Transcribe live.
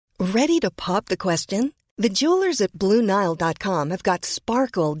Ready to pop the question? The jewelers at BlueNile.com have got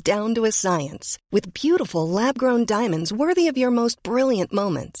sparkle down to a science with beautiful lab-grown diamonds worthy of your most brilliant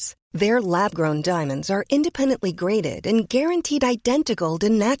moments. Their lab-grown diamonds are independently graded and guaranteed identical to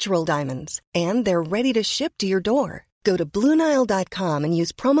natural diamonds, and they're ready to ship to your door. Go to BlueNile.com and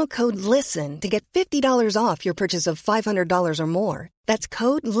use promo code LISTEN to get $50 off your purchase of $500 or more. That's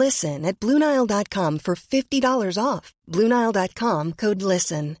code LISTEN at BlueNile.com for $50 off. BlueNile.com, code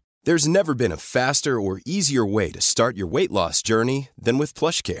LISTEN. There's never been a faster or easier way to start your weight loss journey than with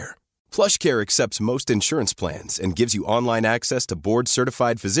PlushCare. PlushCare accepts most insurance plans and gives you online access to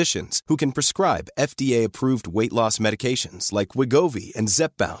board-certified physicians who can prescribe FDA-approved weight loss medications like Wegovy and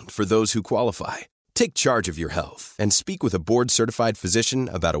Zepbound for those who qualify. Take charge of your health and speak with a board-certified physician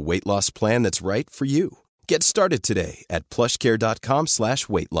about a weight loss plan that's right for you. Get started today at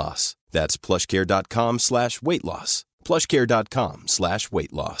plushcare.com/weight loss. That's plushcare.com/weight loss.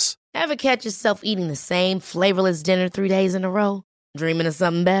 plushcare.com/weight loss. Ever catch yourself eating the same flavorless dinner 3 days in a row? Dreaming of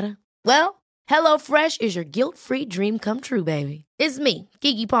something better? Well, HelloFresh is your guilt-free dream come true, baby. It's me,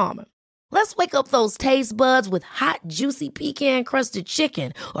 Keke Palmer. Let's wake up those taste buds with hot, juicy pecan-crusted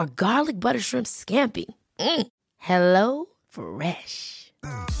chicken or garlic butter shrimp scampi. Hello Fresh.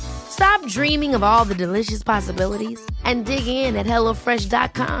 Stop dreaming of all the delicious possibilities and dig in at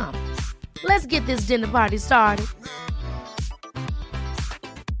HelloFresh.com. Let's get this dinner party started.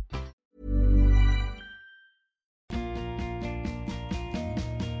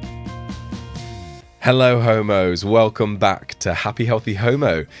 Hello, homos. Welcome back to Happy Healthy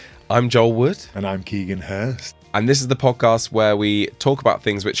Homo. I'm Joel Wood. And I'm Keegan Hurst. And this is the podcast where we talk about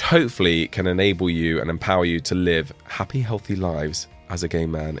things which hopefully can enable you and empower you to live happy, healthy lives as a gay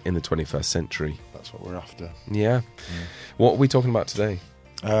man in the 21st century. That's what we're after. Yeah. What are we talking about today?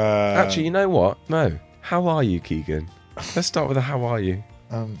 Actually, you know what? No. How are you, Keegan? Let's start with a how are you?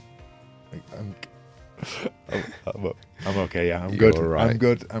 I'm okay, yeah. I'm good. Right.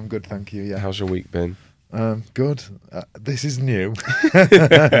 I'm good, thank you, yeah. How's your week been? Good. This is new.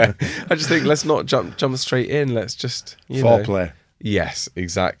 I just think let's not jump straight in. Let's just, foreplay. Yes,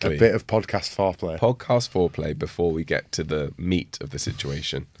 exactly. A bit of podcast foreplay. Podcast foreplay before we get to the meat of the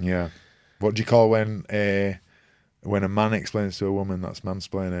situation. Yeah. What do you call when a man explains to a woman? That's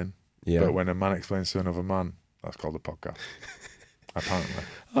mansplaining. Yeah. But when a man explains to another man, that's called a podcast. Apparently.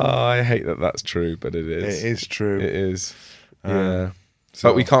 Oh, I hate that that's true, but it is. It is true. It is. Yeah. So,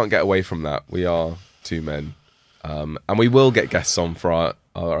 but we can't get away from that. We are two men. And we will get guests on for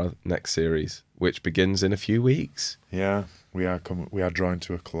our next series, which begins in a few weeks. Yeah. We are drawing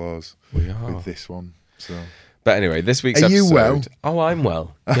to a close. We are. With this one. So. But anyway, this week's episode. Are you well? Oh, I'm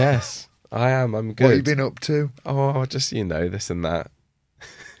well. Yes, I am. I'm good. What have you been up to? Oh, just, this and that.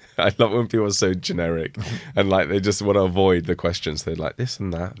 I love when people are so generic and like they just want to avoid the questions. They're like this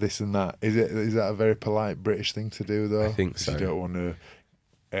and that. This and that. Is that a very polite British thing to do though? I think so. You don't want to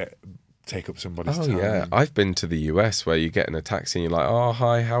take up somebody's time. Oh yeah, I've been to the US where you get in a taxi and you're like, oh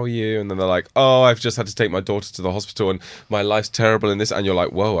hi, how are you? And then they're like, oh, I've just had to take my daughter to the hospital and my life's terrible in this. And you're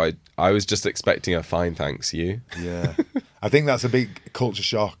like, whoa, I was just expecting a fine, thanks, you. Yeah, I think that's a big culture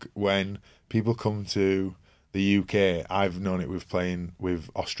shock when people come to the UK. I've known it with playing with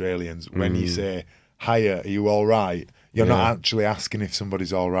Australians. When you say, hiya, are you all right? You're not actually asking if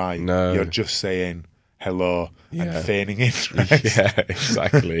somebody's all right. No. You're just saying hello and feigning interest. Yeah,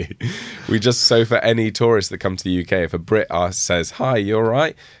 exactly. So for any tourists that come to the UK, if a Brit says, hi, you all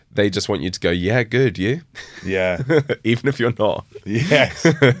right? They just want you to go, yeah, good, you? Yeah. Even if you're not. Yes.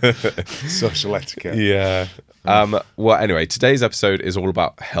 Social etiquette. Yeah. Well, anyway, today's episode is all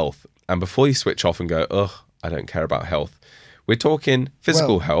about health. And before you switch off and go, ugh, I don't care about health, we're talking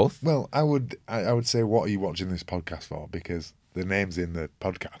physical health. Well, I would say, what are you watching this podcast for? Because the name's in the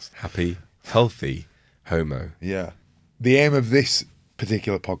podcast. Happy, healthy homo. Yeah. The aim of this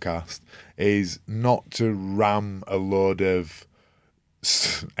particular podcast is not to ram a load of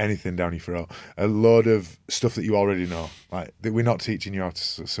anything down your throat, a load of stuff that you already know. Like, we're not teaching you how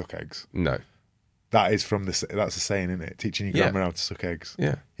to suck eggs. No. That is that's a saying, isn't it? Teaching your grandma how to suck eggs.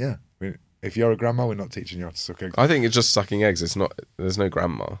 Yeah. Yeah. If you're a grandma, we're not teaching you how to suck eggs. I think it's just sucking eggs. There's no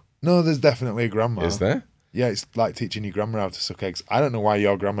grandma. No, there's definitely a grandma. Is there? Yeah, it's like teaching your grandma how to suck eggs. I don't know why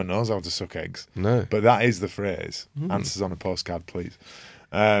your grandma knows how to suck eggs. No. But that is the phrase. Answers on a postcard, please.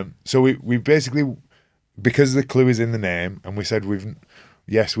 So we basically, because the clue is in the name, and we said we're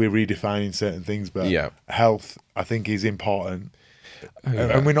redefining certain things, but health, I think, is important. Oh,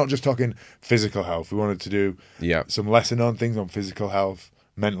 yeah. And we're not just talking physical health. We wanted to do some lesser known things on physical health,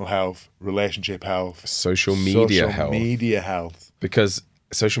 mental health, relationship health, social media health. Because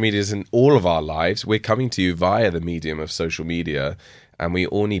social media is in all of our lives. We're coming to you via the medium of social media, and we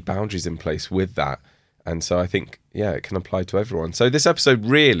all need boundaries in place with that. And so I think, it can apply to everyone. So this episode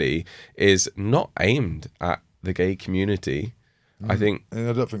really is not aimed at the gay community. I think... And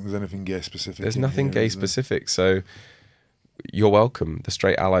I don't think there's anything gay specific. There's nothing gay specific. So you're welcome. The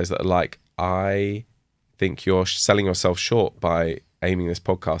straight allies that are like, I think you're selling yourself short by aiming this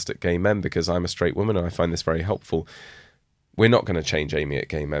podcast at gay men because I'm a straight woman and I find this very helpful. We're not going to change aiming at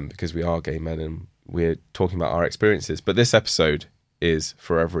gay men because we are gay men and we're talking about our experiences. But this episode is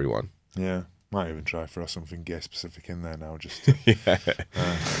for everyone. Yeah. Might even try throw something gay specific in there now. Just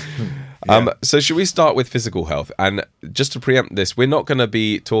So should we start with physical health? And just to preempt this, we're not going to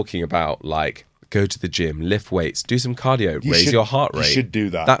be talking about like go to the gym, lift weights, do some cardio, raise your heart rate. You should do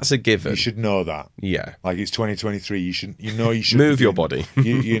that. That's a given. You should know that. Yeah. Like it's 2023. You should move your body.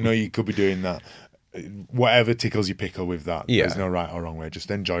 you know you could be doing that. Whatever tickles your pickle with that. Yeah. There's no right or wrong way.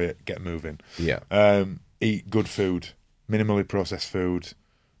 Just enjoy it. Get moving. Yeah. Eat good food, minimally processed food.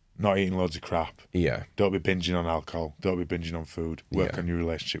 Not eating loads of crap. Yeah. Don't be binging on alcohol. Don't be binging on food. Work on your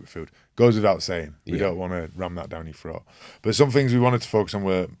relationship with food. Goes without saying. We don't want to ram that down your throat. But some things we wanted to focus on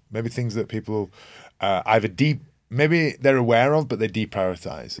were maybe things that people maybe they're aware of, but they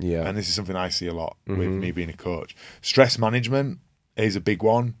deprioritize. Yeah. And this is something I see a lot with me being a coach. Stress management is a big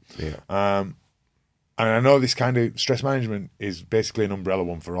one. Yeah. And I know this kind of stress management is basically an umbrella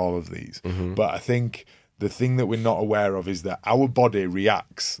one for all of these. But I think the thing that we're not aware of is that our body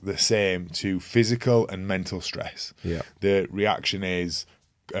reacts the same to physical and mental stress. Yeah. The reaction is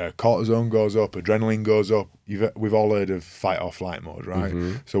cortisone goes up, adrenaline goes up. We've all heard of fight or flight mode,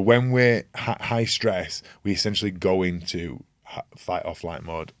 right? So when we're high stress, we essentially go into fight or flight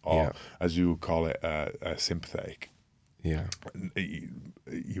mode, or as you would call it, sympathetic. Yeah.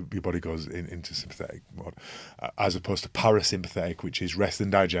 Your body goes into sympathetic mode, as opposed to parasympathetic, which is rest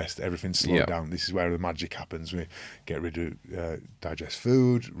and digest. Everything's slowed down. This is where the magic happens. We get rid of digest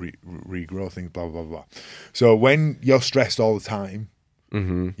food, regrow things, blah blah blah. So when you're stressed all the time,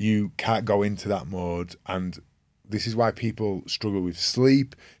 you can't go into that mode, and this is why people struggle with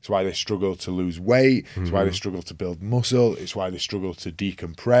sleep. It's why they struggle to lose weight. It's why they struggle to build muscle. It's why they struggle to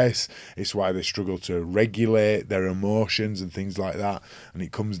decompress. It's why they struggle to regulate their emotions and things like that. And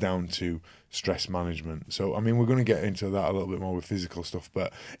it comes down to stress management. So, I mean, we're going to get into that a little bit more with physical stuff.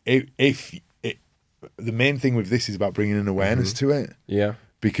 But the main thing with this is about bringing an awareness to it. Yeah.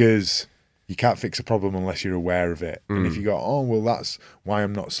 Because you can't fix a problem unless you're aware of it. And if you go, oh, well, that's why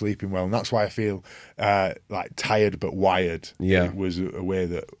I'm not sleeping well, and that's why I feel like tired but wired. Yeah. It was a way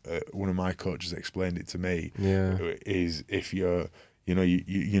that one of my coaches explained it to me. Yeah. Is if you're,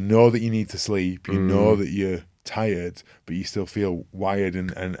 you know that you need to sleep, you know that you're tired, but you still feel wired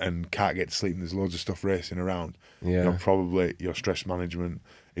and can't get to sleep, and there's loads of stuff racing around. Yeah. Probably your stress management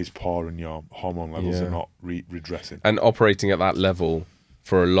is poor and your hormone levels are not redressing. And operating at that level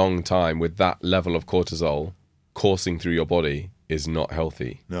for a long time with that level of cortisol coursing through your body is not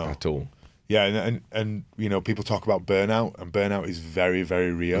healthy at all. Yeah, and people talk about burnout, and burnout is very,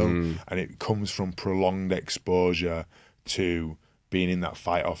 very real, and it comes from prolonged exposure to being in that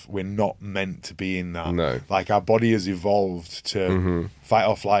fight off. We're not meant to be in that. No. Like, our body has evolved to fight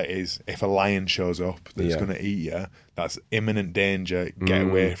or flight is if a lion shows up that's going to eat you, that's imminent danger, get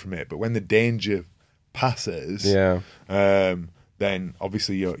away from it. But when the danger passes, then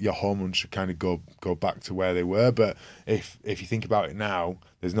obviously your hormones should kind of go back to where they were. But if you think about it now,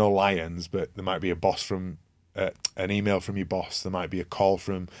 there's no lions, but there might be a boss from an email from your boss. There might be a call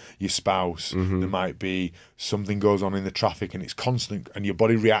from your spouse. There might be something goes on in the traffic, and it's constant, and your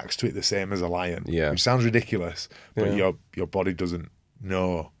body reacts to it the same as a lion. Yeah, which sounds ridiculous, but your body doesn't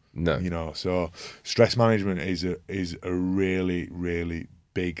know. No, so stress management is a really, really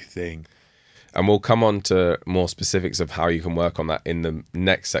big thing. And we'll come on to more specifics of how you can work on that in the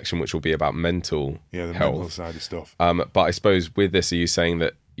next section, which will be about mental health. Mental side of stuff. But I suppose with this, are you saying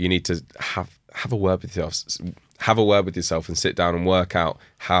that you need to have a word with yourself, and sit down and work out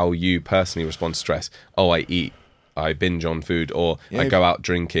how you personally respond to stress? Oh, I eat, I binge on food, or I go out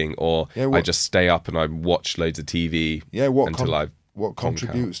drinking, or I just stay up and I watch loads of TV what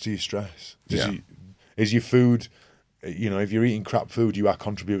contributes to your stress? Is your food... if you're eating crap food, you are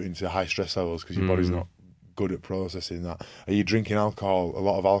contributing to high stress levels because your body's not good at processing that. Are you drinking a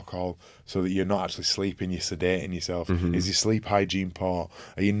lot of alcohol, so that you're not actually sleeping, you're sedating yourself? Is your sleep hygiene poor?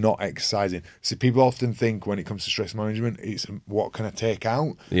 Are you not exercising? See, people often think when it comes to stress management, it's what can I take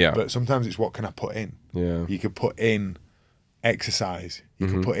out? Yeah. But sometimes it's what can I put in? Yeah. You could put in exercise, you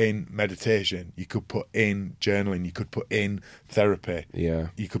could put in meditation, you could put in journaling, you could put in therapy. Yeah.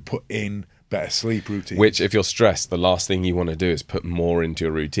 You could put in better sleep routine. Which, if you're stressed, the last thing you want to do is put more into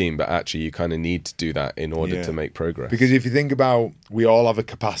your routine. But actually, you kind of need to do that in order to make progress. Because if you think about, we all have a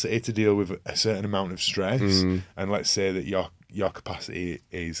capacity to deal with a certain amount of stress, and let's say that your capacity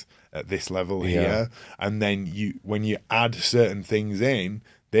is at this level here, and then when you add certain things in,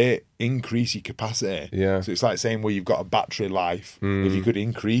 they increase your capacity. Yeah. So it's like saying, well, you've got a battery life. If you could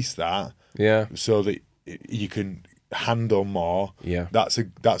increase that, so that you can handle more, that's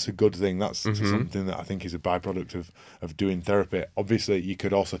a good thing. That's something that I think is a byproduct of doing therapy. Obviously, you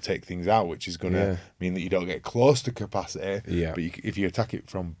could also take things out, which is going to mean that you don't get close to capacity. But if you attack it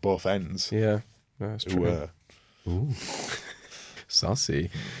from both ends, that's true. Ooh. Sassy.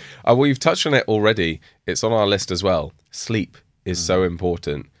 Well, you've touched on it already. It's on our list as well. Sleep is so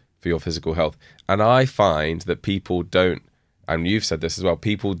important for your physical health, and I find that people don't, and you've said this as well,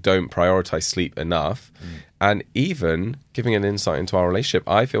 people don't prioritize sleep enough. And even giving an insight into our relationship,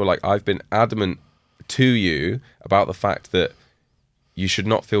 I feel like I've been adamant to you about the fact that you should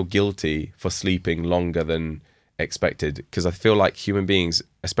not feel guilty for sleeping longer than expected, because I feel like human beings,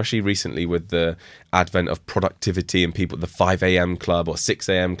 especially recently with the advent of productivity and people, the 5 a.m. club or 6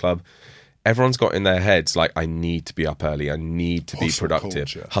 a.m. club, everyone's got in their heads like, I need to be up early, I need to be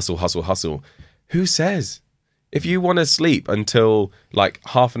productive. Culture. Hustle, hustle, hustle. Who says? If you want to sleep until like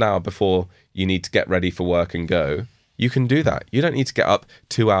half an hour before you need to get ready for work and go, you can do that. You don't need to get up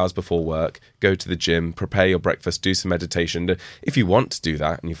 2 hours before work, go to the gym, prepare your breakfast, do some meditation. If you want to do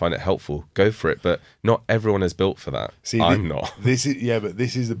that and you find it helpful, go for it. But not everyone is built for that. See, I'm not. But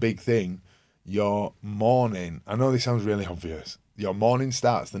this is the big thing. Your morning, I know this sounds really obvious, your morning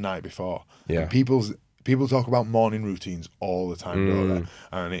starts the night before. Yeah. And people talk about morning routines all the time, don't they?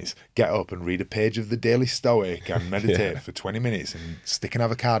 And it's get up and read a page of the Daily Stoic and meditate for 20 minutes and stick an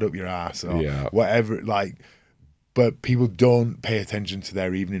avocado up your ass or whatever. But people don't pay attention to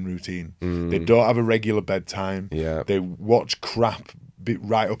their evening routine. They don't have a regular bedtime. They watch crap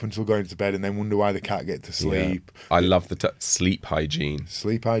right up until going to bed and then wonder why they can't get to sleep. I love the sleep hygiene.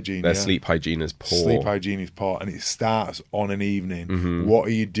 Sleep hygiene. Their sleep hygiene is poor. Sleep hygiene is poor, and it starts on an evening. What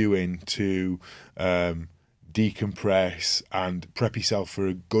are you doing to decompress and prep yourself for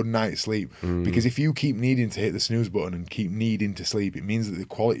a good night's sleep? Because if you keep needing to hit the snooze button and keep needing to sleep, it means that the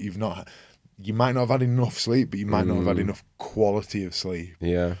quality you might not have had enough sleep, but you might not have had enough quality of sleep.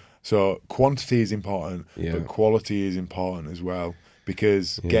 So quantity is important, but quality is important as well.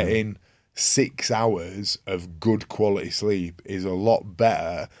 Because getting 6 hours of good quality sleep is a lot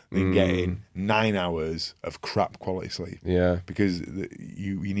better than getting 9 hours of crap quality sleep. Because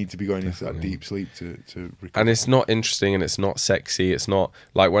you need to be going into that deep sleep to recover. And it's not interesting and it's not sexy. It's not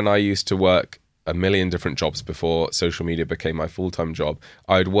like when I used to work a million different jobs before social media became my full-time job.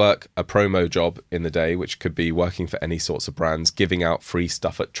 I'd work a promo job in the day, which could be working for any sorts of brands, giving out free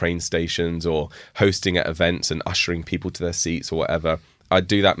stuff at train stations or hosting at events and ushering people to their seats or whatever. I'd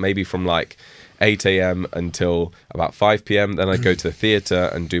do that maybe from like 8 a.m. until about 5 p.m. Then I'd go to the theatre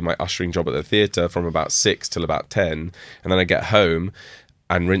and do my ushering job at the theatre from about 6 till about 10. And then I'd get home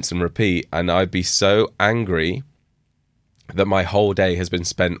and rinse and repeat. And I'd be so angry that my whole day has been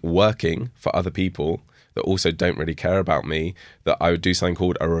spent working for other people that also don't really care about me, that I would do something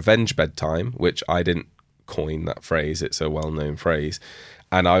called a revenge bedtime, which I didn't coin that phrase. It's a well-known phrase.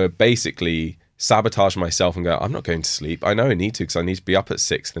 And I would basically sabotage myself and go, I'm not going to sleep. I know I need to because I need to be up at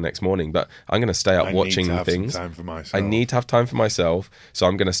 6 the next morning, but I'm going to stay up watching things. I need to have time for myself. So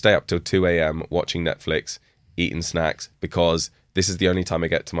I'm going to stay up till 2 a.m. watching Netflix, eating snacks, because this is the only time I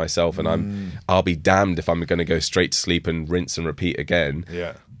get to myself, and I'll be damned if I'm going to go straight to sleep and rinse and repeat again.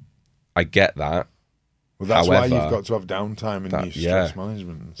 I get that. Well, that's why you've got to have downtime in your stress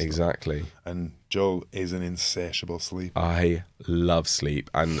management. And stuff. Exactly. And Joel is an insatiable sleeper. I love sleep,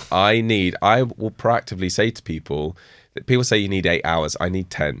 and I will proactively say to people that people say you need 8 hours. I need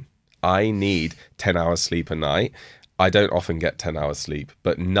 10. I need 10 hours sleep a night. I don't often get 10 hours sleep,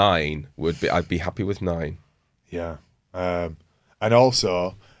 but 9 I'd be happy with 9. Yeah. And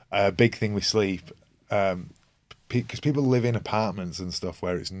also, a big thing with sleep, because people live in apartments and stuff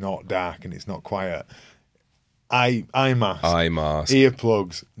where it's not dark and it's not quiet. Eye mask,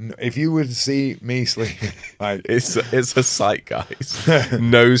 earplugs. If you would see me sleeping, like it's a sight, guys.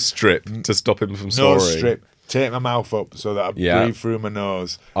 Nose strip to stop him from snoring. Nose strip. Take my mouth up so that I breathe through my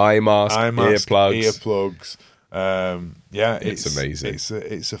nose. Eye mask, earplugs. It's amazing.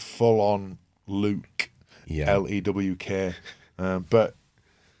 It's a full-on Luke. Lewk. But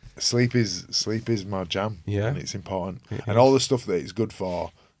sleep is my jam. And it's important. And all the stuff that it's good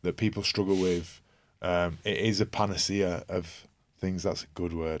for that people struggle with. It is a panacea of things. That's a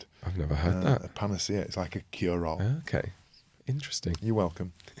good word. I've never heard that. A panacea. It's like a cure-all. Okay. Interesting. You're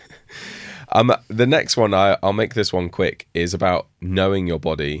welcome. The next one, I'll make this one quick, is about knowing your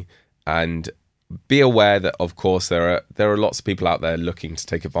body, and be aware that, of course, there are lots of people out there looking to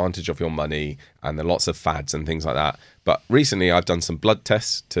take advantage of your money, and there are lots of fads and things like that. But recently I've done some blood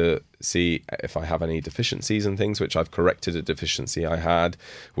tests to see if I have any deficiencies and things, which I've corrected a deficiency I had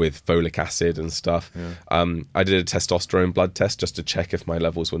with folic acid and stuff. I did a testosterone blood test just to check if my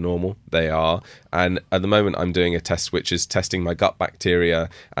levels were normal. They are. And at the moment I'm doing a test which is testing my gut bacteria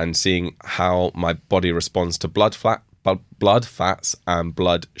and seeing how my body responds to blood fats and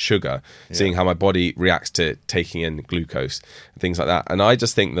blood sugar, seeing how my body reacts to taking in glucose, things like that. And I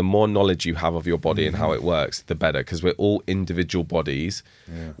just think the more knowledge you have of your body and how it works, the better, because we're all individual bodies.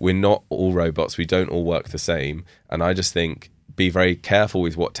 We're not all robots. We don't all work the same. And I just think be very careful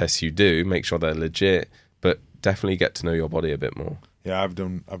with what tests you do, make sure they're legit, but definitely get to know your body a bit more. Yeah, I've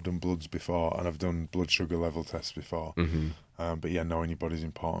done bloods before, and I've done blood sugar level tests before. But yeah, knowing your body's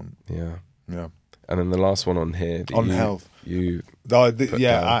important. Yeah. And then the last one on here, on health,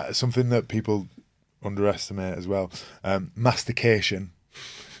 something that people underestimate as well. Mastication.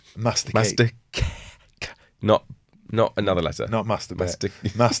 Not another letter. Not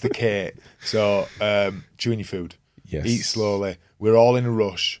masturbate. Masticate. So chewing your food. Yes. Eat slowly. We're all in a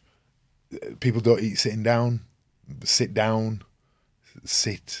rush. People don't eat sitting down. Sit down.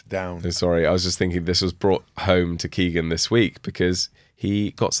 Sorry, I was just thinking this was brought home to Keegan this week because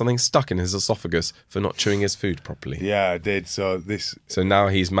he got something stuck in his esophagus for not chewing his food properly. Yeah, I did. So now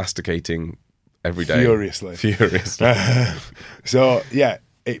he's masticating every day. Furiously. So, yeah,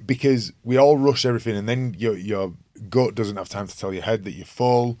 because we all rush everything, and then your gut doesn't have time to tell your head that you're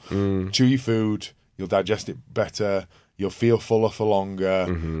full. Chew your food, you'll digest it better, you'll feel fuller for longer,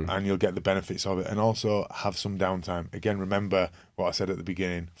 and you'll get the benefits of it. And also have some downtime. Again, remember what I said at the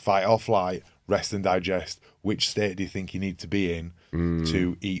beginning. Fight or flight, rest and digest. Which state do you think you need to be in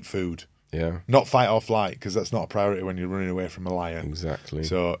to eat food? Yeah. Not fight or flight, because that's not a priority when you're running away from a lion. Exactly.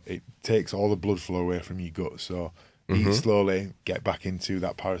 So it takes all the blood flow away from your gut. So eat slowly, get back into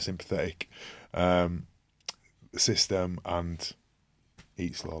that parasympathetic system, and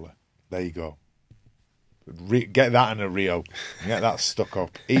eat slowly. There you go. Get that in a reel. Get that stuck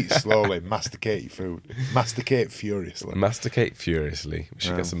up. Eat slowly. Masticate your food. Masticate furiously. We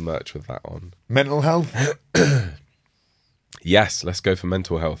should get some merch with that on. Mental health? Yes, let's go for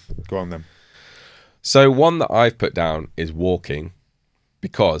mental health. Go on then. So one that I've put down is walking,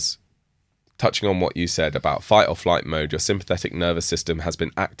 because touching on what you said about fight or flight mode, your sympathetic nervous system has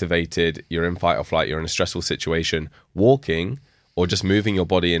been activated. You're in fight or flight. You're in a stressful situation. Walking, or just moving your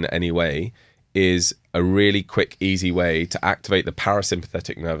body in any way, is a really quick, easy way to activate the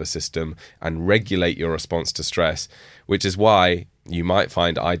parasympathetic nervous system and regulate your response to stress, which is why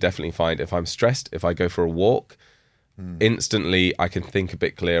I definitely find if I'm stressed, if I go for a walk, instantly I can think a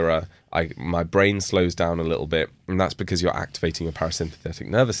bit clearer. My brain slows down a little bit, and that's because you're activating your parasympathetic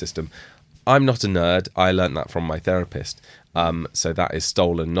nervous system. I'm not a nerd. I learned that from my therapist. So that is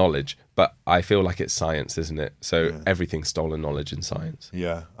stolen knowledge. But I feel like it's science, isn't it? So everything's stolen knowledge in science.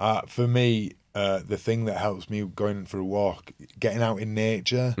 Yeah. For me, the thing that helps me going for a walk, getting out in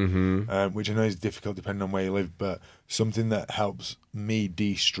nature, which I know is difficult depending on where you live, but something that helps me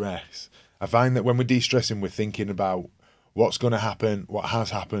de-stress. I find that when we're de-stressing, we're thinking about what's going to happen, what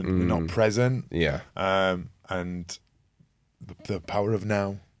has happened. We're not present. Yeah. And the power of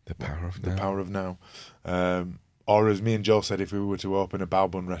now. The power of now. Or as me and Joel said, if we were to open a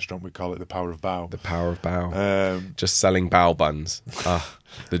bao bun restaurant, we'd call it the power of bao. The power of bao. Just selling bao buns.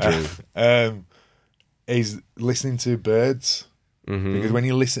 The dream. Is listening to birds. Because when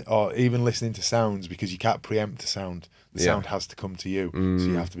you listen, or even listening to sounds, because you can't preempt the sound. The sound has to come to you, so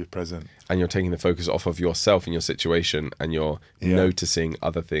you have to be present. And you're taking the focus off of yourself and your situation, and you're noticing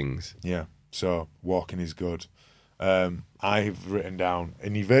other things. Yeah, so walking is good. I've written down,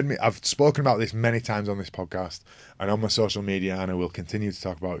 and you've heard me, I've spoken about this many times on this podcast and on my social media, and I will continue to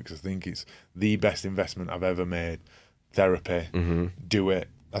talk about it because I think it's the best investment I've ever made. Therapy. Do it.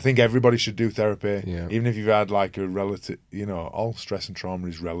 I think everybody should do therapy, even if you've had like a relative, all stress and trauma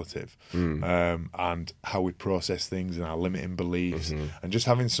is relative, and how we process things and our limiting beliefs, and just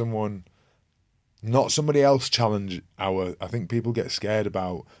having someone, not somebody else challenge I think people get scared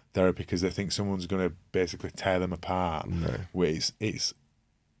about therapy because they think someone's going to basically tear them apart. No. Where it's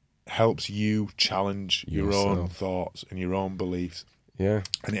helps you challenge your own thoughts and your own beliefs. Yeah,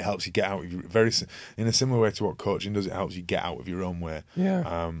 and it helps you get out of your, in a similar way to what coaching does. It helps you get out of your own way.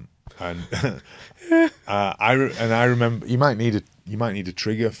 Yeah, and I remember you might need a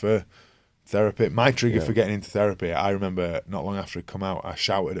trigger for therapy. My trigger for getting into therapy, I remember not long after it come out, I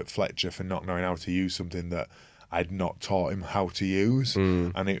shouted at Fletcher for not knowing how to use something that I'd not taught him how to use.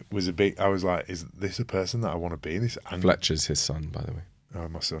 And it was I was like, is this a person that I want to be? Fletcher's his son, by the way. Oh,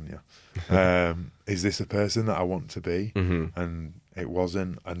 my son, yeah. Is this a person that I want to be? And it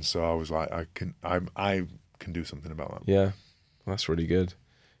wasn't. And so I was like, I can do something about that. Yeah, well, that's really good.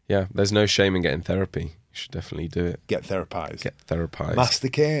 Yeah, there's no shame in getting therapy. You should definitely do it. Get therapized.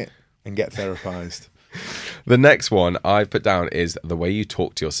 Masticate and get therapized. The next one I put down is the way you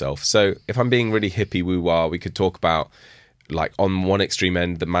talk to yourself. So if I'm being really hippie woo-wah, we could talk about, like, on one extreme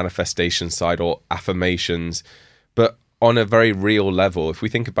end, the manifestation side or affirmations. But on a very real level, if we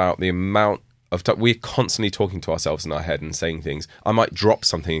think about the amount of time, we're constantly talking to ourselves in our head and saying things. I might drop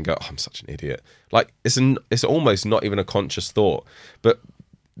something and go, oh, I'm such an idiot. Like, it's almost not even a conscious thought. But,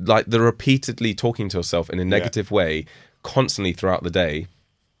 like, the repeatedly talking to yourself in a negative way constantly throughout the day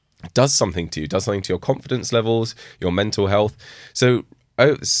does something to you, does something to your confidence levels, your mental health. So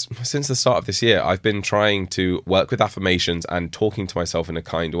since the start of this year, I've been trying to work with affirmations and talking to myself in a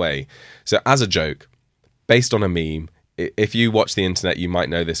kind way. So as a joke, based on a meme, if you watch the internet, you might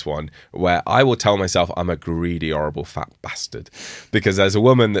know this one, where I will tell myself I'm a greedy, horrible, fat bastard. Because there's a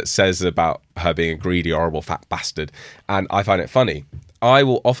woman that says about her being a greedy, horrible, fat bastard, and I find it funny. I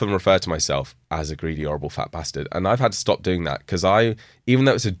will often refer to myself as a greedy, horrible, fat bastard. And I've had to stop doing that because even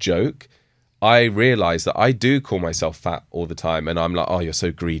though it's a joke, I realise that I do call myself fat all the time. And I'm like, oh, you're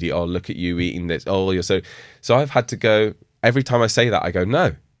so greedy. Oh, look at you eating this. Oh, you're so... So I've had to go, every time I say that, I go,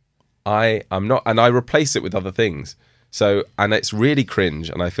 no, I'm not. And I replace it with other things. So, and it's really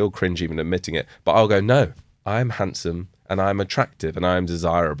cringe, and I feel cringe even admitting it. But I'll go, no, I'm handsome and I'm attractive and I'm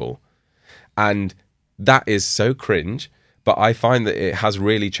desirable. And that is so cringe. But I find that it has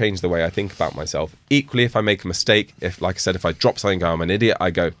really changed the way I think about myself. Equally, if I make a mistake, like I said, if I drop something and go, I'm an idiot,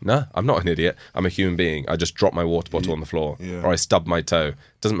 I go, no, I'm not an idiot. I'm a human being. I just dropped my water bottle on the floor or I stubbed my toe.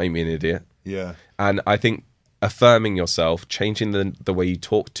 Doesn't make me an idiot. Yeah. And I think affirming yourself, changing the way you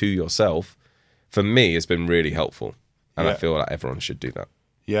talk to yourself, for me, has been really helpful. And I feel like everyone should do that.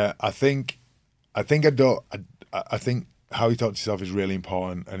 Yeah, I think how you talk to yourself is really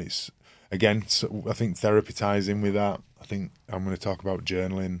important. And it's, again, I think therapy ties in with that. I think I'm going to talk about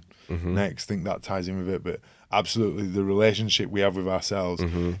journaling next. I think that ties in with it. But absolutely, the relationship we have with ourselves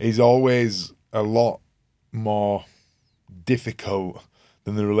is always a lot more difficult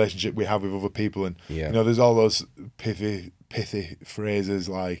than the relationship we have with other people. And, you know, there's all those pithy phrases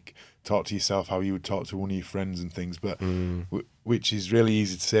like, talk to yourself how you would talk to one of your friends and things, but which is really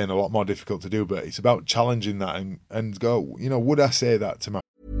easy to say and a lot more difficult to do. But it's about challenging that and go, you know, would I say that to my...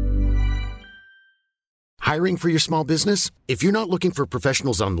 Hiring for your small business? If you're not looking for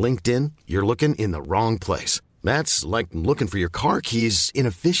professionals on LinkedIn, you're looking in the wrong place. That's like looking for your car keys in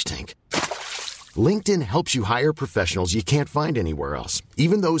a fish tank. LinkedIn helps you hire professionals you can't find anywhere else,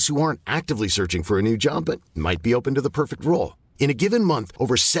 even those who aren't actively searching for a new job but might be open to the perfect role. In a given month,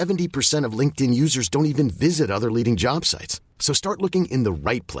 over 70% of LinkedIn users don't even visit other leading job sites. So start looking in the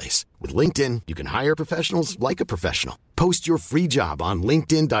right place. With LinkedIn, you can hire professionals like a professional. Post your free job on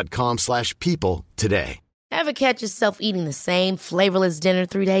linkedin.com/people today. Ever catch yourself eating the same flavorless dinner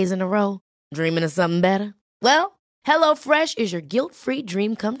 3 days in a row? Dreaming of something better? Well, HelloFresh is your guilt-free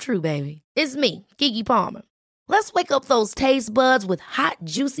dream come true, baby. It's me, Keke Palmer. Let's wake up those taste buds with hot,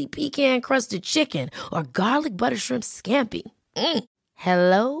 juicy pecan-crusted chicken or garlic butter shrimp scampi.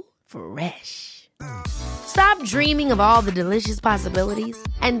 Hello Fresh. Stop dreaming of all the delicious possibilities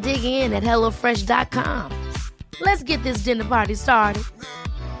and dig in at HelloFresh.com. Let's get this dinner party started.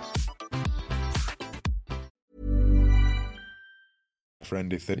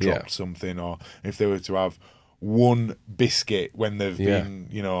 Friend, if they dropped something, or if they were to have one biscuit when they've been,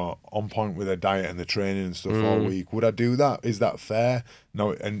 you know, on point with their diet and the training and stuff all week, would I do that? Is that fair?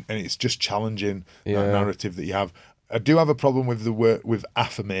 No, and it's just challenging that narrative that you have. I do have a problem with the word with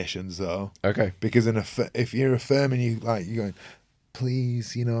affirmations though. Okay. Because if you're affirming, you're going,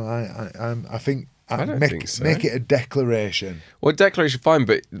 please, you know, I think. I don't think so. Make it a declaration. Well, declaration, fine,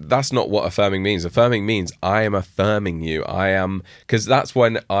 but that's not what affirming means. Affirming means I am affirming you. I am, because that's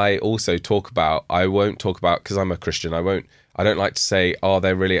when I also talk about. I won't talk about, because I'm a Christian. I don't like to say, oh,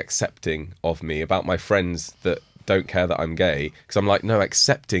 they're really accepting of me, about my friends that don't care that I'm gay, because I'm like, no,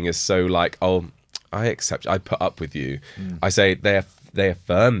 accepting is so like, oh, I accept. I put up with you. I say they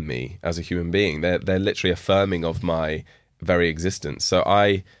affirm me as a human being. They're literally affirming of my very existence. So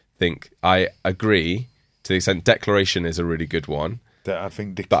I think I agree to the extent declaration is a really good one. I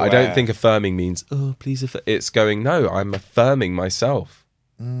think declare. But I don't think affirming means, oh, please affirm. It's going, no, I'm affirming myself.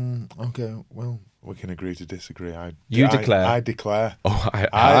 Okay, well, we can agree to disagree. You declare. I declare. Oh,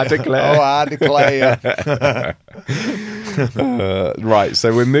 I declare. Oh, I declare. Right,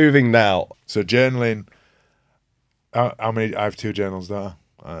 so we're moving now. So journaling, How many? I have 2 journals there.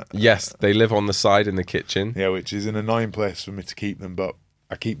 Yes, they live on the side in the kitchen. Yeah, which is an annoying place for me to keep them, but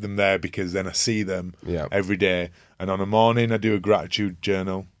I keep them there because then I see them every day. And on a morning, I do a gratitude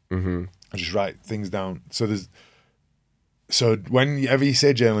journal. Mm-hmm. I just write things down. So whenever you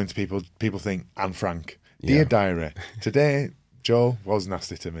say journaling to people, people think, Anne Frank, dear diary, today Joe was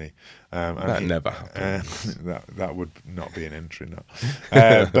nasty to me. That never happened. That would not be an entry, no.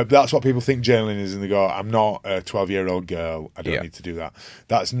 But that's what people think journaling is, and they go, I'm not a 12-year-old girl, I don't need to do that.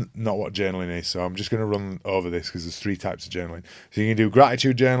 That's not what journaling is, so I'm just going to run over this because there's 3 types of journaling. So you can do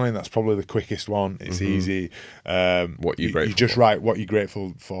gratitude journaling, that's probably the quickest one, it's easy. What you're grateful You just for. write what you're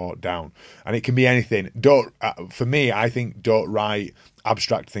grateful for down. And it can be anything. For me, I think don't write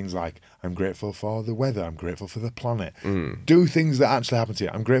abstract things like, I'm grateful for the weather, I'm grateful for the planet. Do things that actually happen to you.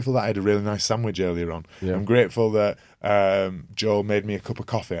 I'm grateful that I had a really nice sandwich earlier on. I'm grateful that Joe made me a cup of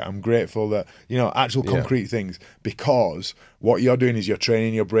coffee. I'm grateful that, actual concrete things, because what you're doing is you're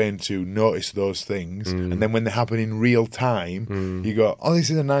training your brain to notice those things, and then when they happen in real time, you go, oh,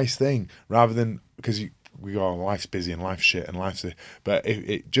 this is a nice thing, rather than, because we go, life's busy and life's shit and life's... But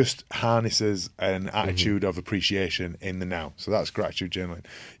it just harnesses an attitude of appreciation in the now. So that's gratitude journaling.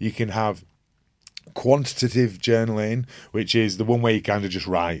 You can have quantitative journaling, which is the one where you kind of just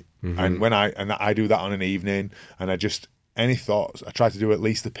write. And I do that on an evening, and I just, any thoughts, I try to do at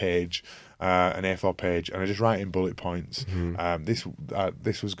least a page, an A4 page, and I just write in bullet points.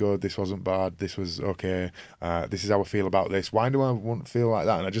 This was good, this wasn't bad, this was okay, this is how I feel about this, why do I want to feel like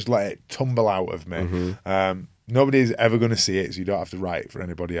that? And I just let it tumble out of me. Nobody's ever going to see it, so you don't have to write it for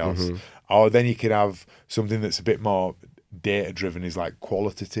anybody else. Or then you could have something that's a bit more data driven, is like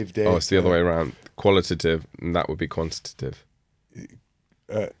qualitative data. Oh, it's the other way around. Qualitative, and that would be quantitative.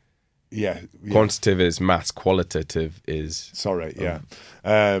 Yeah. Quantitative is maths, qualitative is... Sorry, yeah.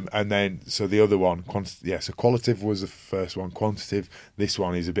 And then, so the other one, so qualitative was the first one. Quantitative, this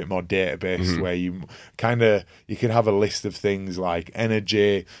one is a bit more database, where you can have a list of things like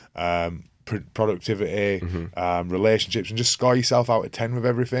energy, productivity, relationships, and just score yourself out of 10 with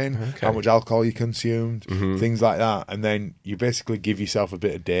everything. How much alcohol you consumed, things like that. And then you basically give yourself a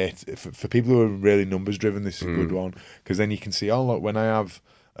bit of data. For people who are really numbers driven, this is a good one, because then you can see, oh, look, when I have...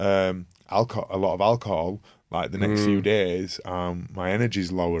 alcohol, a lot of alcohol, like the next few days, my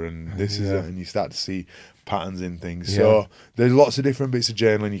energy's lower, and this is it, and you start to see patterns in things. So there's lots of different bits of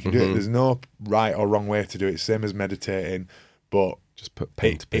journaling you can do it. There's no right or wrong way to do it. Same as meditating, but just put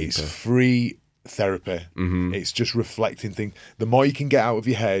pen to paper. It's free therapy. It's just reflecting things. The more you can get out of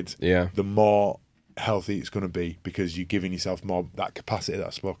your head, the more healthy it's going to be, because you're giving yourself more, that capacity that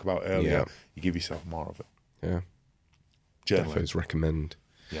I spoke about earlier. You give yourself more of it. Journaling. Recommend.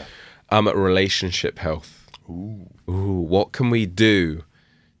 Yeah. Relationship health. Ooh, what can we do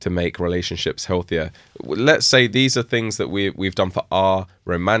to make relationships healthier? Let's say these are things that we've done for our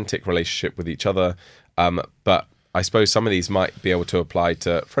romantic relationship with each other, but I suppose some of these might be able to apply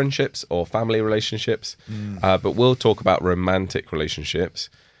to friendships or family relationships, but we'll talk about romantic relationships.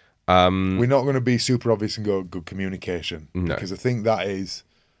 We're not going to be super obvious and go good communication, because I think that is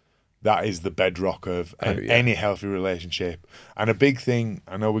the bedrock of any healthy relationship. And a big thing,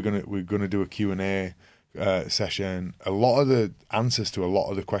 I know we're gonna do a Q&A session. A lot of the answers to a lot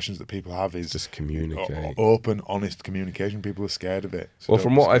of the questions that people have is just communicate. Open, honest communication. People are scared of it. So well,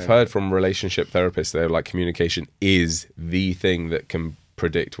 from what I've heard from relationship therapists, they're like, communication is the thing that can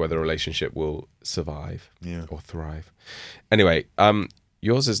predict whether a relationship will survive or thrive. Anyway,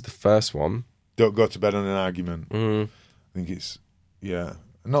 yours is the first one. Don't go to bed on an argument. I think it's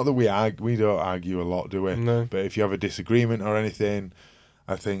not that we don't argue a lot, do we? No. But if you have a disagreement or anything,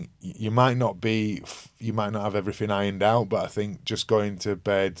 I think you might not have everything ironed out, but I think just going to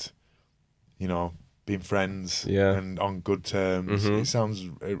bed, being friends and on good terms. It sounds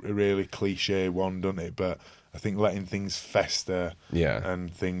a really cliche one, doesn't it? But I think letting things fester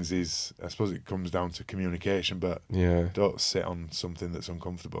and things is, I suppose it comes down to communication, but don't sit on something that's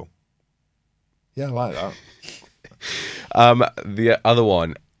uncomfortable. Yeah, I like that. The other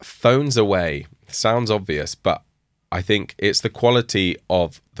one, phones away. Sounds obvious, but I think it's the quality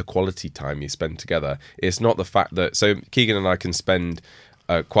time you spend together. It's not the fact that... So Keegan and I can spend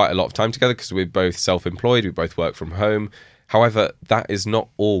quite a lot of time together because we're both self-employed, we both work from home. However, that is not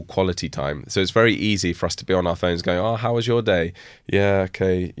all quality time. So it's very easy for us to be on our phones going, oh, how was your day? Yeah,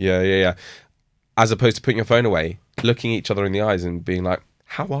 okay, yeah. As opposed to putting your phone away, looking each other in the eyes and being like,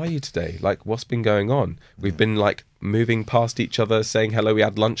 how are you today? Like, what's been going on? We've been like moving past each other, saying hello. We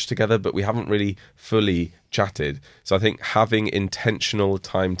had lunch together, but we haven't really fully chatted. So I think having intentional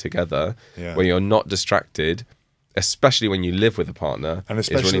time together where you're not distracted especially when you live with a partner, and is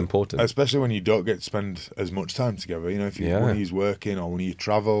really important. Especially when you don't get to spend as much time together. You know, if one of you's working or one of you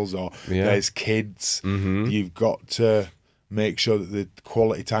travels or there's kids, you've got to make sure that the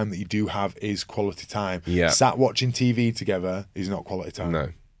quality time that you do have is quality time. Yeah. Sat watching TV together is not quality time. No.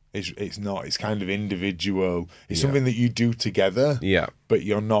 It's not. It's kind of individual. It's something that you do together. Yeah. But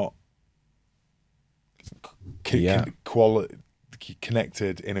you're not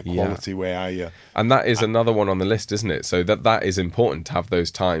connected in a quality way, are you? And that is another one on the list, isn't it? So that is important to have those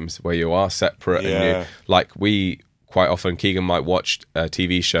times where you are separate. And we quite often, Keegan might watch a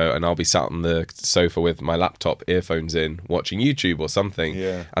TV show and I'll be sat on the sofa with my laptop, earphones in, watching YouTube or something.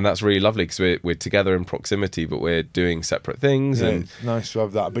 Yeah. And that's really lovely because we're together in proximity, but we're doing separate things. Yeah, and it's nice to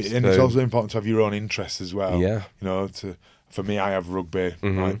have that. And it's also important to have your own interests as well. Yeah. You know, for me, I have rugby.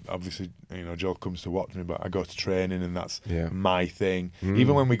 Obviously, you know, Joel comes to watch me, but I go to training, and that's my thing.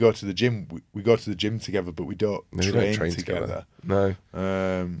 Even when we go to the gym, we go to the gym together, but we don't train together. No,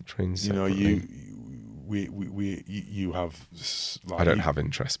 train separately. You know, you have. I don't have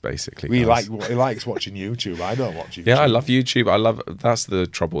interest basically. He likes watching YouTube. I don't watch YouTube. Yeah, I love YouTube. That's the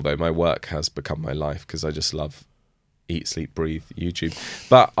trouble though. My work has become my life because I just love eat, sleep, breathe YouTube.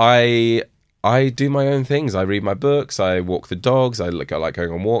 But I do my own things. I read my books. I walk the dogs. I like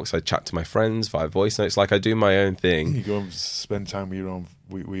going on walks. I chat to my friends via voice notes. Like I do my own thing. You go and spend time with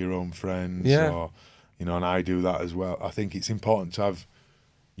your own friends. Yeah. Or, you know, and I do that as well. I think it's important to have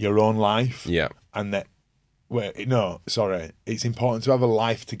your own life. Yeah. And that. It's important to have a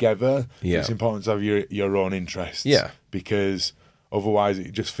life together. Yeah. It's important to have your own interests. Yeah. Because otherwise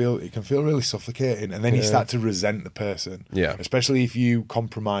it can feel really suffocating, and then you start to resent the person. Yeah. Especially if you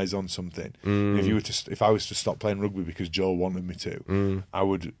compromise on something. If I was to stop playing rugby because Joel wanted me to, I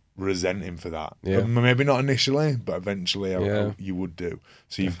would resent him for that. Yeah. Maybe not initially, but eventually you would do.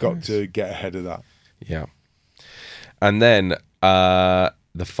 So you've got to get ahead of that. Yeah. And then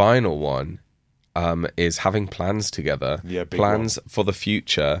the final one is having plans together. Yeah, plans for the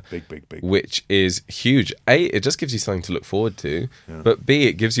future. Big. Which is huge. A, it just gives you something to look forward to. Yeah. But B,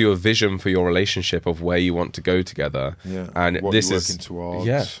 it gives you a vision for your relationship of where you want to go together. Yeah. And what this you're is working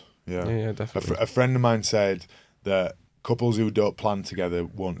towards. Yeah, definitely. A friend of mine said that couples who don't plan together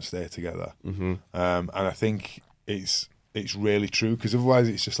won't stay together. And I think it's really true, because otherwise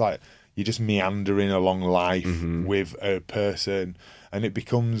it's just like you're just meandering along life with a person, and it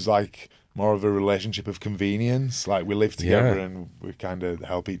becomes like more of a relationship of convenience. Like we live together and we kind of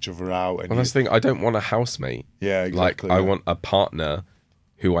help each other out. And that's the thing. I don't want a housemate. Yeah, exactly. Like I want a partner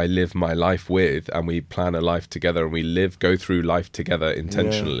who I live my life with, and we plan a life together, and we go through life together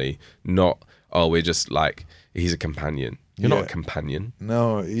intentionally. Not, we're just like, he's a companion. You're not a companion.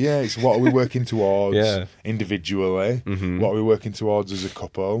 No, it's what are we working towards individually? What are we working towards as a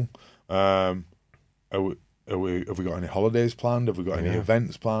couple? Have we got any holidays planned? Have we got any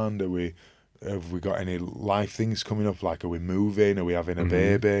events planned? Have we got any life things coming up? Like, are we moving? Are we having a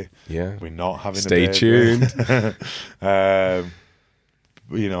baby? Yeah. We're not having a baby. Stay tuned.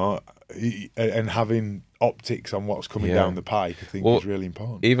 You know, and having optics on what's coming down the pike, I think is really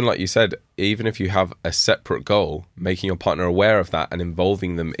important. Even like you said, even if you have a separate goal, making your partner aware of that and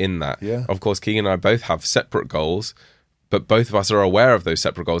involving them in that. Yeah. Of course, Keegan and I both have separate goals, but both of us are aware of those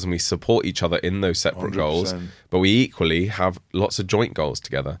separate goals, and we support each other in those separate 100%. Goals. But we equally have lots of joint goals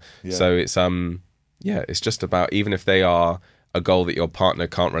together. Yeah. So it's it's just about, even if they are a goal that your partner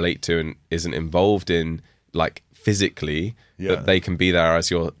can't relate to and isn't involved in, like physically, that they can be there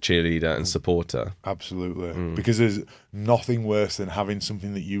as your cheerleader and supporter. Absolutely. Because there's nothing worse than having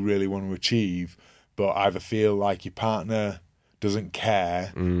something that you really want to achieve, but either feel like your partner doesn't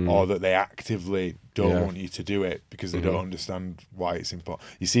care or that they actively don't want you to do it because they don't understand why it's important.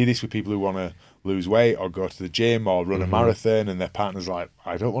 You see this with people who want to lose weight or go to the gym or run a marathon, and their partner's like,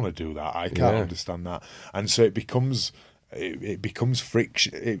 I don't want to do that. I can't understand that. And so it becomes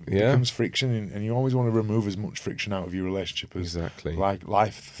friction. It becomes friction, and you always want to remove as much friction out of your relationship as like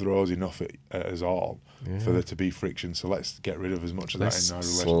life throws enough at us all for there to be friction. So let's get rid of as much of that in our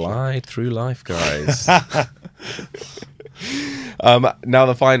relationship. Slide through life, guys. Now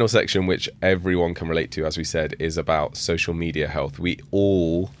the final section, which everyone can relate to, as we said, is about social media health. We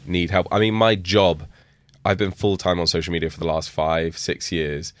all need help. I mean, my job, I've been full-time on social media for the last 5-6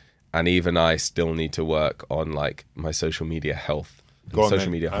 years, and even I still need to work on like my social media health,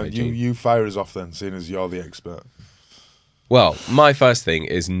 media hygiene. You fire us off then, seeing as you're the expert. Well, my first thing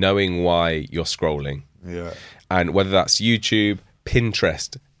is knowing why you're scrolling. Yeah. And whether that's YouTube,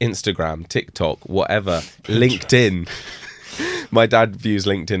 Pinterest, Instagram, TikTok, whatever, LinkedIn. My dad views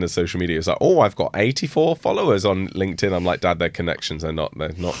LinkedIn as social media. He's like, I've got 84 followers on LinkedIn. I'm like, Dad, they're connections. They're not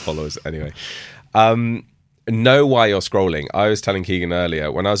followers anyway. know why you're scrolling. I was telling Keegan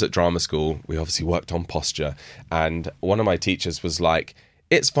earlier, when I was at drama school, we obviously worked on posture, and one of my teachers was like,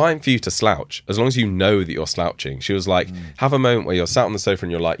 it's fine for you to slouch as long as you know that you're slouching. She was like, have a moment where you're sat on the sofa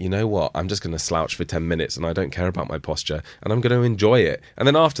and you're like, you know what, I'm just going to slouch for 10 minutes and I don't care about my posture and I'm going to enjoy it. And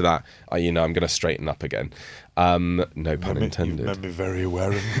then after that, I'm going to straighten up again. No pun intended. You've made me very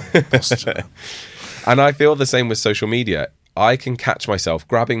aware of my posture. And I feel the same with social media. I can catch myself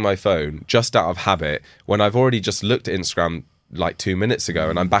grabbing my phone just out of habit when I've already just looked at Instagram like 2 minutes ago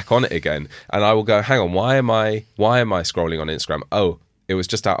and I'm back on it again. And I will go, hang on, why am I scrolling on Instagram? Oh, it was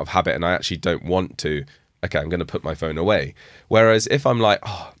just out of habit and I actually don't want to. Okay, I'm going to put my phone away. Whereas if I'm like,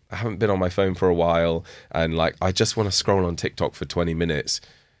 I haven't been on my phone for a while and like I just want to scroll on TikTok for 20 minutes,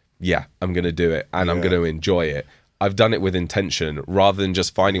 yeah, I'm going to do it and I'm going to enjoy it. I've done it with intention rather than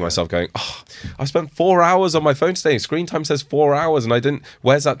just finding myself going, I spent 4 hours on my phone today. Screen time says 4 hours and I didn't,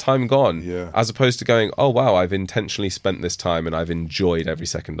 where's that time gone? Yeah. As opposed to going, oh wow, I've intentionally spent this time and I've enjoyed every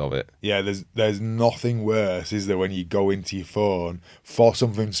second of it. Yeah, there's nothing worse, is there, when you go into your phone for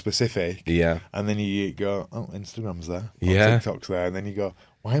something specific. Yeah. And then you go, oh, Instagram's there. Yeah. TikTok's there. And then you go,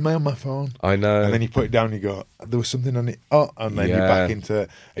 why am I on my phone? I know. And then you put it down and you go, there was something on it. Oh, and then you're back into,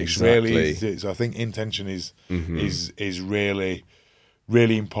 it's really easy. So I think intention is really,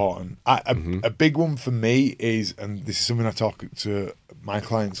 really important. A big one for me is, and this is something I talk to my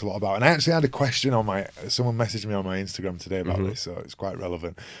clients a lot about, and I actually had a question someone messaged me on my Instagram today about this, so it's quite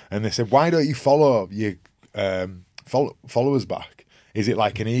relevant. And they said, why don't you follow your followers back? Is it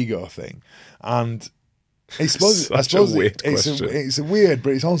like an ego thing? And I suppose a weird question. It's a weird,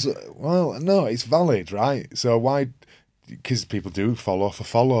 but it's also, well, no, it's valid, right? So why? Because people do follow for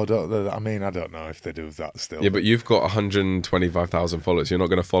follow, don't they? I mean, I don't know if they do that still. Yeah, but you've got 125,000 followers. You're not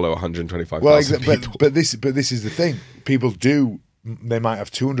going to follow 125,000 people. But this is the thing. People do. They might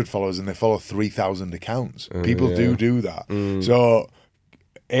have 200 followers and they follow 3,000 accounts. People do that. So,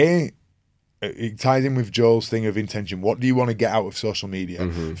 it ties in with Joel's thing of intention. What do you want to get out of social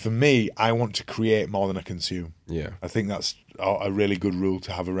media? For me, I want to create more than I consume. Yeah, I think that's a really good rule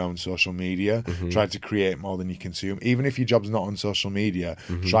to have around social media. Try to create more than you consume. Even if your job's not on social media,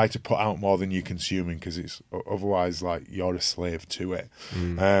 try to put out more than you're consuming, because it's otherwise like you're a slave to it.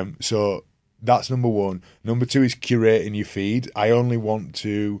 So that's number one. Number two is curating your feed. I only want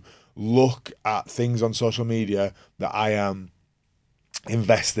to look at things on social media that I am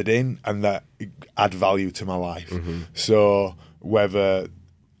invested in and that add value to my life. So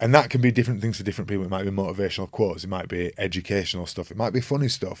and that can be different things for different people. It might be motivational quotes, it might be educational stuff, it might be funny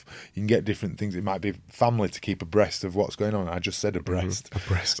stuff. You can get different things. It might be family, to keep abreast of what's going on. I just said abreast.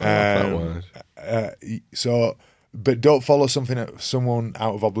 Abreast, I love that word. But don't follow someone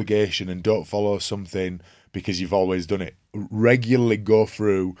out of obligation, and don't follow something because you've always done it. Regularly go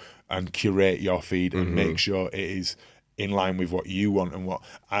through and curate your feed and make sure it is in line with what you want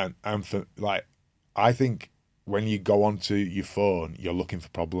and for, like, I think when you go onto your phone, you're looking for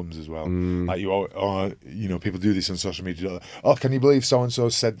problems as well. Like people do this on social media. Oh, can you believe so and so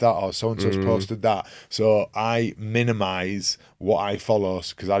said that, or so and so's posted that? So I minimize what I follow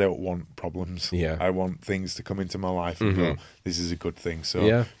because I don't want problems. Yeah, I want things to come into my life and go, this is a good thing.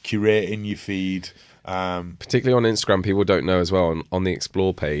 So curating your feed. Particularly on Instagram, people don't know as well on the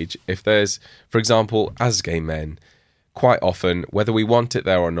explore page, if there's, for example, as gay men, quite often, whether we want it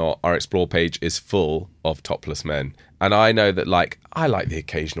there or not, our explore page is full of topless men. And I know that, like, I like the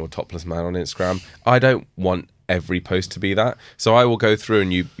occasional topless man on Instagram. I don't want every post to be that. So I will go through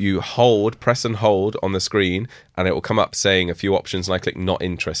and you press and hold on the screen, and it will come up saying a few options, and I click not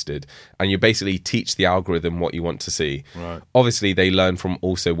interested. And you basically teach the algorithm what you want to see. Right. Obviously, they learn from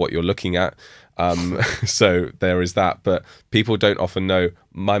also what you're looking at. So there is that, but people don't often know.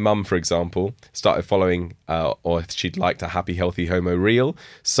 My mum, for example, started following, or she'd liked a happy, healthy homo reel.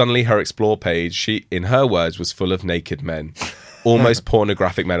 Suddenly her explore page, she, in her words, was full of naked men, almost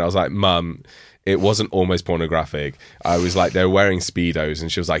pornographic men. I was like, Mum, it wasn't almost pornographic. I was like, they're wearing Speedos.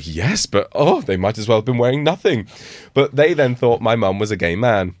 And she was like, yes, but they might as well have been wearing nothing. But they then thought my mum was a gay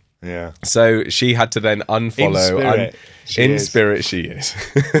man. Yeah. So she had to then unfollow. In spirit, she is.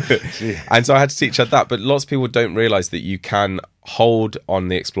 And so I had to teach her that. But lots of people don't realise that you can hold on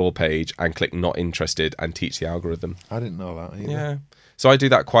the explore page and click not interested and teach the algorithm. I didn't know that either. Yeah. So I do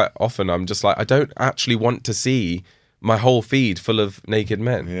that quite often. I'm just like, I don't actually want to see my whole feed full of naked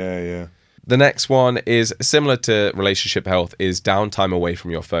men. Yeah. The next one is similar to relationship health, is downtime away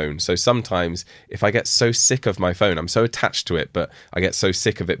from your phone. So sometimes if I get so sick of my phone, I'm so attached to it, but I get so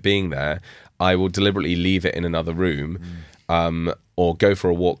sick of it being there, I will deliberately leave it in another room. or go for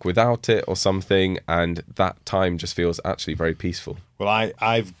a walk without it or something, and that time just feels actually very peaceful. Well,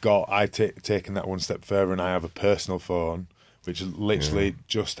 I've taken that one step further, and I have a personal phone which literally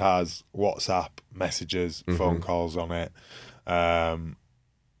just has WhatsApp, messages, phone calls on it.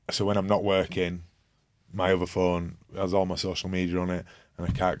 So when I'm not working, my other phone has all my social media on it, and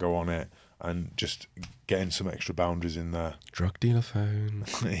I can't go on it, and just getting some extra boundaries in there. Drug dealer phone.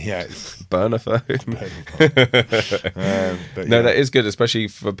 Yeah. Burner phone. That is good, especially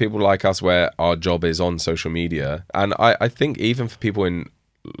for people like us where our job is on social media. And I think even for people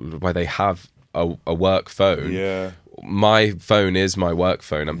where they have a work phone, my phone is my work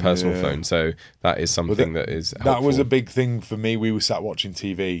phone and personal phone. So that is something that is helpful. That was a big thing for me. We were sat watching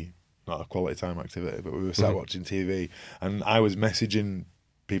TV, not a quality time activity, but we were sat watching TV, and I was messaging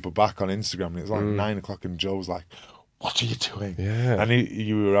people back on Instagram, and it was like 9 o'clock, and Joe was like, "What are you doing?" Yeah, and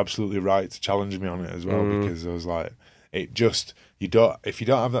you were absolutely right to challenge me on it as well, because I was like, it just, if you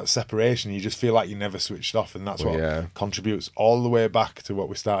don't have that separation, you just feel like you never switched off, and that's what contributes all the way back to what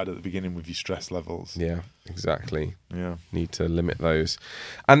we started at the beginning with your stress levels. Yeah, exactly. Yeah, need to limit those.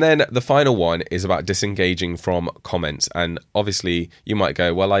 And then the final one is about disengaging from comments. And obviously you might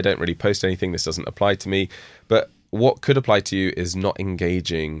go, well, I don't really post anything, this doesn't apply to me, but what could apply to you is not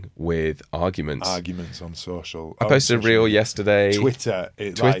engaging with arguments on social. I posted a reel yesterday. Twitter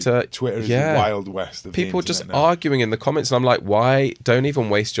is the Wild West of people just now. Arguing in the comments, and I'm like, why? Don't even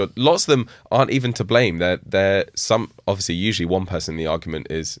waste your... Lots of them aren't even to blame. They're some... Obviously, usually one person in the argument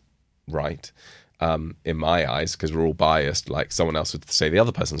is right, in my eyes, because we're all biased. Like, someone else would say the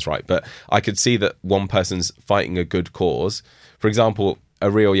other person's right. But I could see that one person's fighting a good cause. For example, a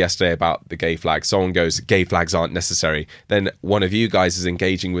reel yesterday about the gay flag. Someone goes, gay flags aren't necessary. Then one of you guys is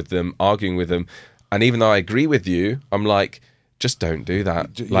engaging with them, arguing with them. And even though I agree with you, I'm like, just don't do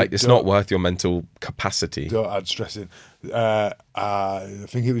that. It's not worth your mental capacity. Don't add stress in. I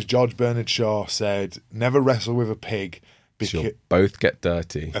think it was George Bernard Shaw said, never wrestle with a pig. You'll both get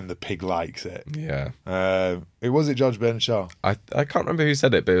dirty. And the pig likes it. Yeah. Was it George Bernard Shaw? I can't remember who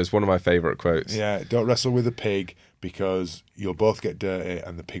said it, but it was one of my favourite quotes. Yeah, don't wrestle with a pig because you'll both get dirty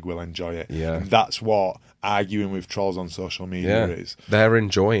and the pig will enjoy it. Yeah. And that's what arguing with trolls on social media is. They're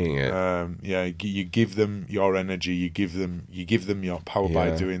enjoying it. You give them your energy, you give them your power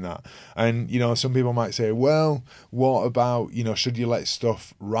by doing that. And, some people might say, well, what about, should you let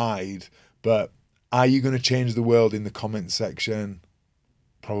stuff ride? But are you going to change the world in the comment section?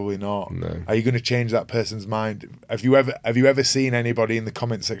 Probably not. No. Are you going to change that person's mind? Have you ever seen anybody in the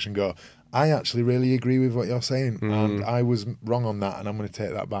comment section go, I actually really agree with what you're saying, and I was wrong on that, and I'm going to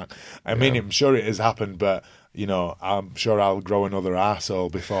take that back? I mean, I'm sure it has happened, but I'm sure I'll grow another arsehole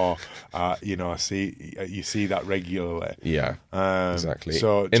before you see that regularly. Yeah, exactly.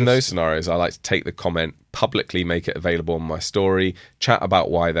 So in those scenarios, I like to take the comment, publicly make it available on my story, chat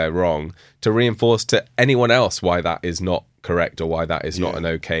about why they're wrong, to reinforce to anyone else why that is not correct or why that is not an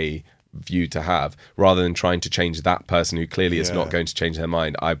okay view to have, rather than trying to change that person who clearly is not going to change their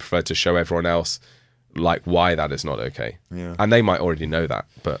mind. I prefer to show everyone else why that is not okay. Yeah. And they might already know that,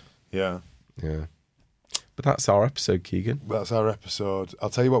 but yeah. But that's our episode, Keegan. That's our episode. I'll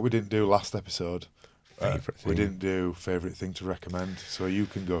tell you what we didn't do last episode. Favourite thing. We didn't do favourite thing to recommend, so you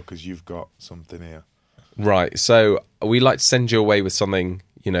can go because you've got something here. Right, so we like to send you away with something,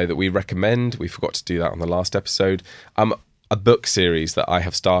 that we recommend. We forgot to do that on the last episode. A book series that I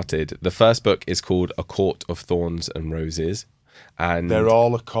have started. The first book is called A Court of Thorns and Roses. And they're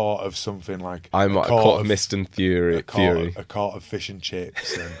all a court of something I'm a court of mist and fury. A court of fish and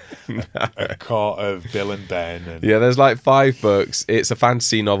chips, and a court of Bill and Ben. And there's 5 books. It's a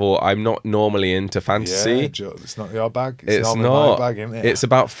fantasy novel. I'm not normally into fantasy. Yeah, it's not your bag. It's not my bag, isn't it? It's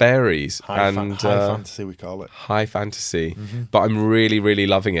about fairies. High fantasy, we call it. High fantasy. Mm-hmm. But I'm really, really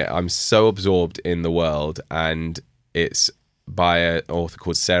loving it. I'm so absorbed in the world, and it's by an author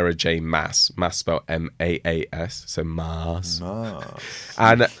called Sarah J. Maas. Maas spelled M-A-A-S, so Maas.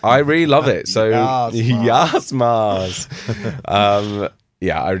 And I really love it. So yes, Maas. I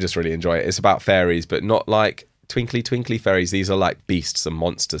just really enjoy it. It's about fairies, but not like twinkly twinkly fairies. These are like beasts and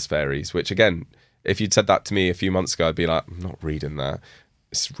monsters fairies, which again, if you'd said that to me a few months ago, I'd be like, I'm not reading that.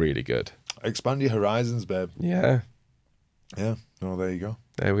 It's really good. Expand your horizons, babe. Yeah. Oh, there you go.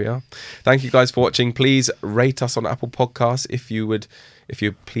 There we are. Thank you guys for watching. Please rate us on Apple Podcasts if you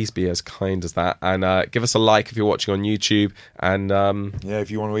please be as kind as that, and give us a like if you're watching on YouTube, and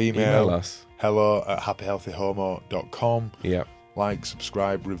if you want to email us, hello@happyhealthyhomo.com. Like,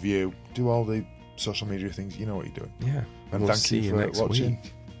 subscribe, review, do all the social media things. You know what you're doing. And we'll thank you for next watching.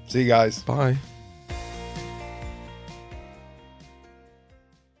 Week. See you guys. Bye.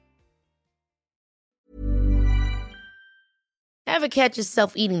 Ever catch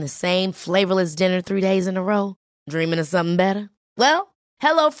yourself eating the same flavorless dinner 3 days in a row? Dreaming of something better? Well,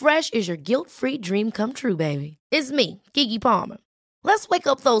 HelloFresh is your guilt-free dream come true, baby. It's me, Keke Palmer. Let's wake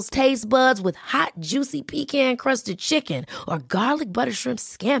up those taste buds with hot, juicy pecan-crusted chicken or garlic butter shrimp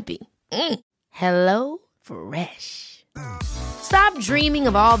scampi. Hello Fresh. Stop dreaming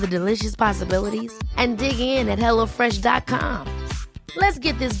of all the delicious possibilities and dig in at HelloFresh.com. Let's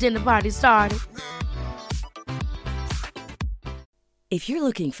get this dinner party started. If you're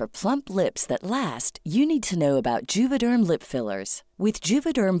looking for plump lips that last, you need to know about Juvederm lip fillers. With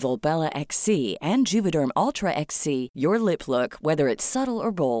Juvederm Volbella XC and Juvederm Ultra XC, your lip look, whether it's subtle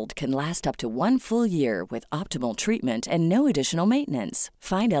or bold, can last up to 1 full year with optimal treatment and no additional maintenance.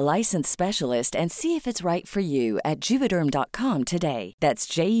 Find a licensed specialist and see if it's right for you at Juvederm.com today. That's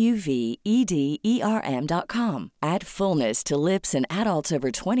JUVEDERM.com. Add fullness to lips in adults over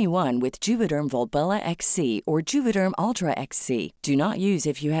 21 with Juvederm Volbella XC or Juvederm Ultra XC. Do not use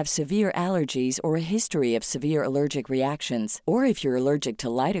if you have severe allergies or a history of severe allergic reactions, or if you're allergic to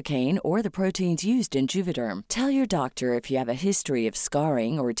lidocaine or the proteins used in Juvederm. Tell your doctor if you have a history of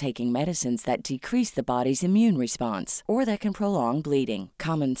scarring or taking medicines that decrease the body's immune response or that can prolong bleeding.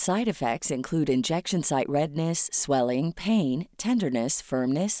 Common side effects include injection site redness, swelling, pain, tenderness,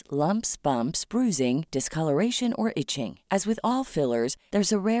 firmness, lumps, bumps, bruising, discoloration, or itching. As with all fillers,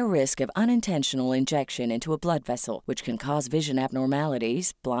 there's a rare risk of unintentional injection into a blood vessel, which can cause vision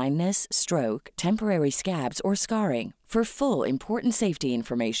abnormalities, blindness, stroke, temporary scabs, or scarring. For full, important safety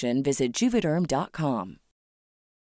information, visit Juvederm.com.